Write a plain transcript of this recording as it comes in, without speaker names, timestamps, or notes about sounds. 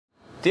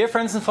Dear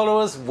friends and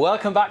followers,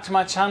 welcome back to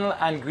my channel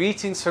and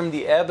greetings from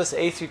the Airbus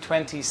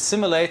A320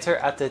 simulator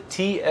at the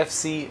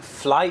TFC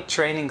Flight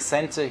Training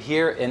Center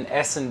here in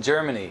Essen,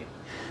 Germany.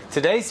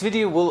 Today's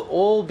video will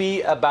all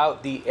be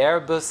about the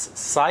Airbus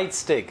Side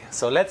Stick,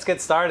 so let's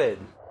get started.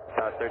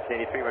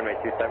 1383, runway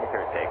 27,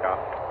 clear takeoff.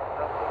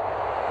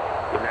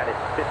 United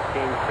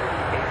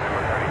 1538, number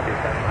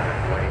 327,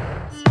 minus weight.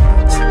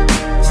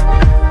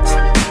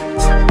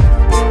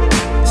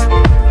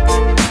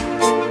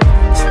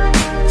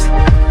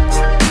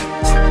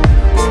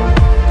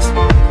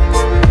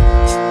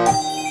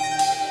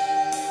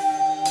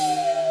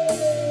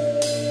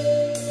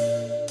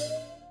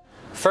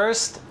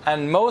 First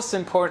and most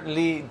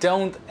importantly,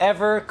 don't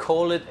ever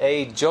call it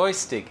a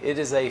joystick. It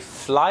is a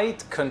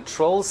flight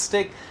control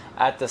stick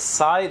at the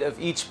side of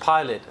each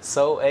pilot,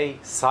 so a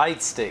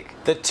side stick.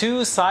 The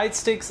two side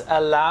sticks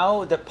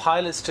allow the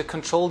pilots to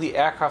control the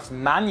aircraft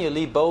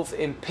manually, both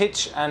in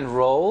pitch and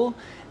roll.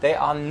 They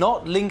are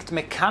not linked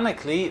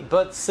mechanically,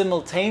 but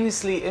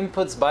simultaneously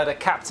inputs by the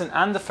captain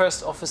and the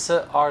first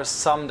officer are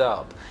summed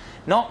up.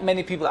 Not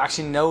many people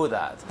actually know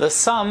that. The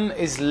sum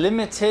is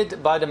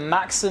limited by the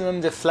maximum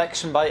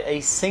deflection by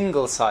a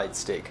single side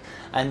stick,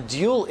 and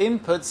dual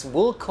inputs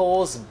will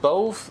cause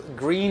both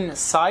green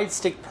side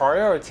stick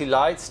priority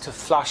lights to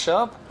flash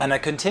up and a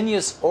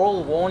continuous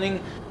aural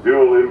warning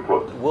dual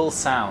input will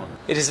sound.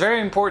 It is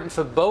very important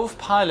for both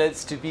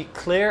pilots to be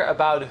clear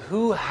about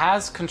who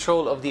has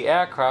control of the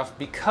aircraft,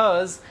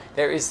 because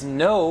there is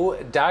no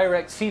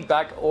direct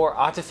feedback or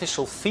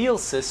artificial feel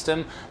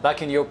system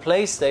like in your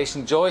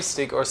PlayStation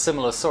joystick or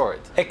similar sort,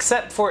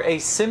 except for a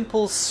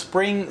simple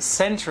spring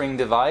centering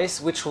device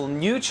which will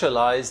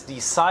neutralize the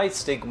side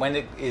stick when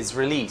it is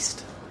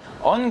released.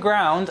 On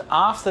ground,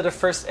 after the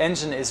first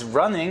engine is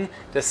running,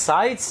 the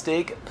side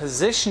stick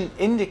position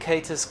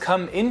indicators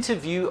come into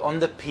view on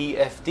the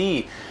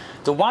PFD.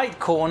 The white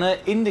corner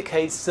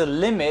indicates the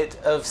limit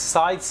of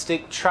side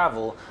stick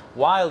travel,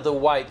 while the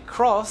white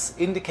cross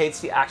indicates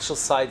the actual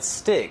side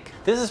stick.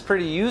 This is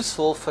pretty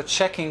useful for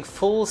checking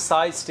full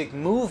side stick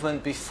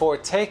movement before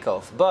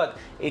takeoff, but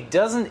it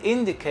doesn't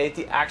indicate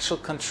the actual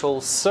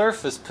control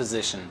surface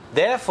position.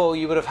 Therefore,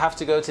 you would have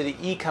to go to the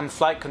ECAM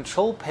flight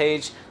control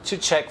page to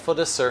check for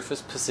the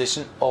surface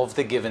position of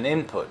the given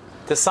input.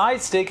 The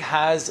side stick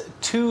has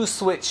two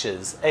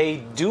switches, a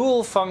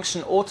dual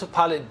function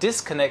autopilot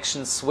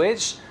disconnection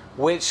switch,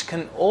 which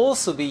can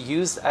also be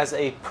used as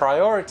a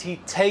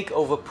priority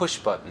takeover push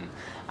button,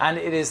 and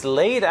it is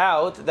laid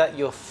out that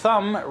your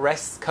thumb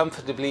rests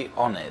comfortably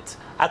on it.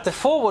 At the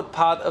forward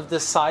part of the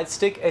side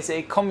stick is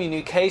a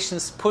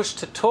communications push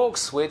to talk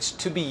switch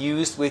to be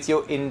used with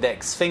your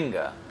index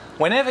finger.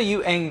 Whenever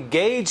you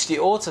engage the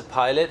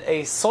autopilot,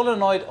 a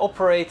solenoid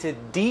operated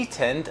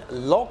detent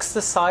locks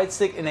the side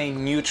stick in a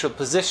neutral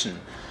position,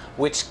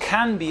 which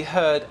can be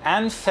heard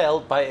and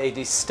felt by a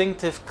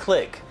distinctive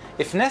click.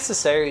 If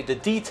necessary, the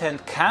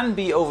detent can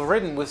be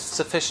overridden with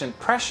sufficient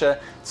pressure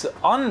to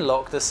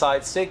unlock the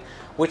side stick,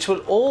 which will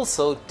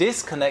also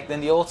disconnect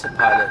in the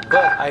autopilot.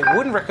 But I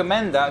wouldn't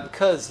recommend that,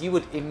 because you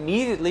would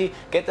immediately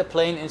get the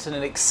plane into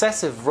an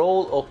excessive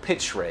roll or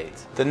pitch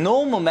rate. The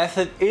normal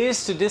method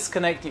is to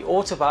disconnect the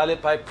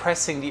autopilot by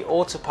pressing the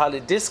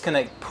autopilot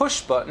disconnect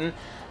push button,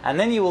 and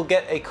then you will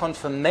get a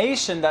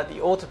confirmation that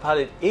the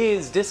autopilot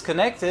is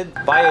disconnected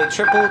by a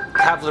triple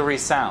cavalry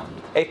sound.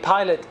 A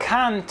pilot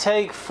can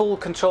take full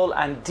control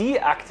and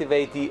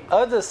deactivate the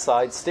other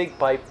side stick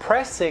by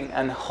pressing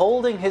and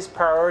holding his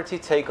priority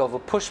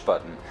takeover push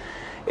button.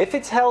 If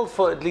it's held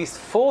for at least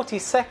 40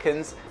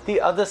 seconds,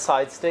 the other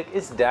side stick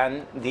is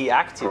then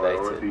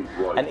deactivated.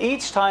 Right. And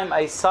each time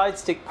a side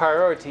stick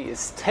priority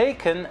is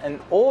taken,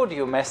 an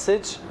audio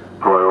message,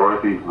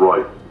 priority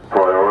right,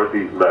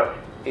 priority left,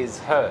 is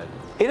heard.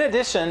 In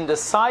addition, the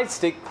side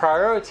stick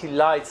priority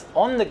lights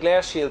on the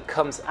glare shield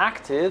comes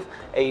active.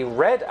 A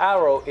red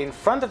arrow in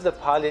front of the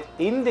pilot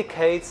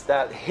indicates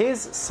that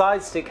his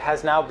side stick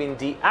has now been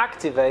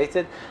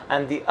deactivated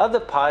and the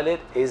other pilot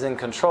is in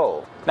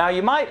control. Now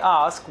you might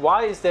ask,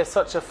 why is there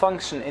such a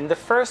function in the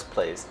first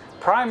place?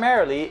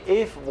 Primarily,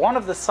 if one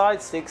of the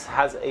side sticks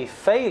has a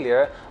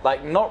failure,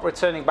 like not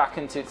returning back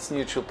into its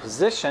neutral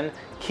position,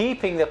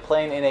 keeping the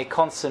plane in a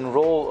constant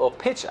roll or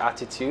pitch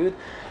attitude,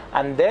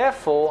 and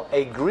therefore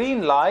a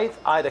green light,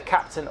 either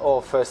captain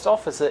or first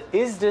officer,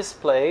 is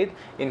displayed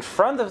in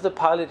front of the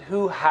pilot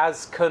who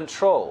has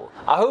control.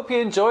 I hope you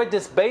enjoyed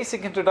this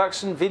basic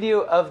introduction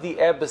video of the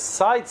Airbus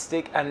Side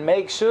Stick, and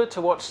make sure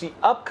to watch the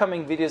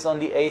upcoming videos on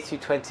the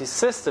A320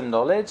 system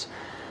knowledge.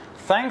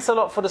 Thanks a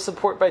lot for the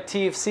support by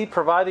TFC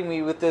providing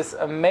me with this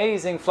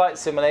amazing flight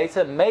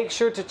simulator. Make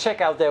sure to check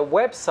out their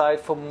website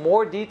for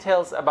more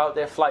details about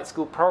their flight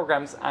school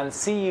programs, and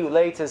see you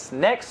latest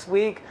next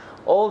week.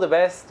 All the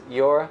best,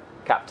 your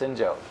Captain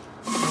Joe.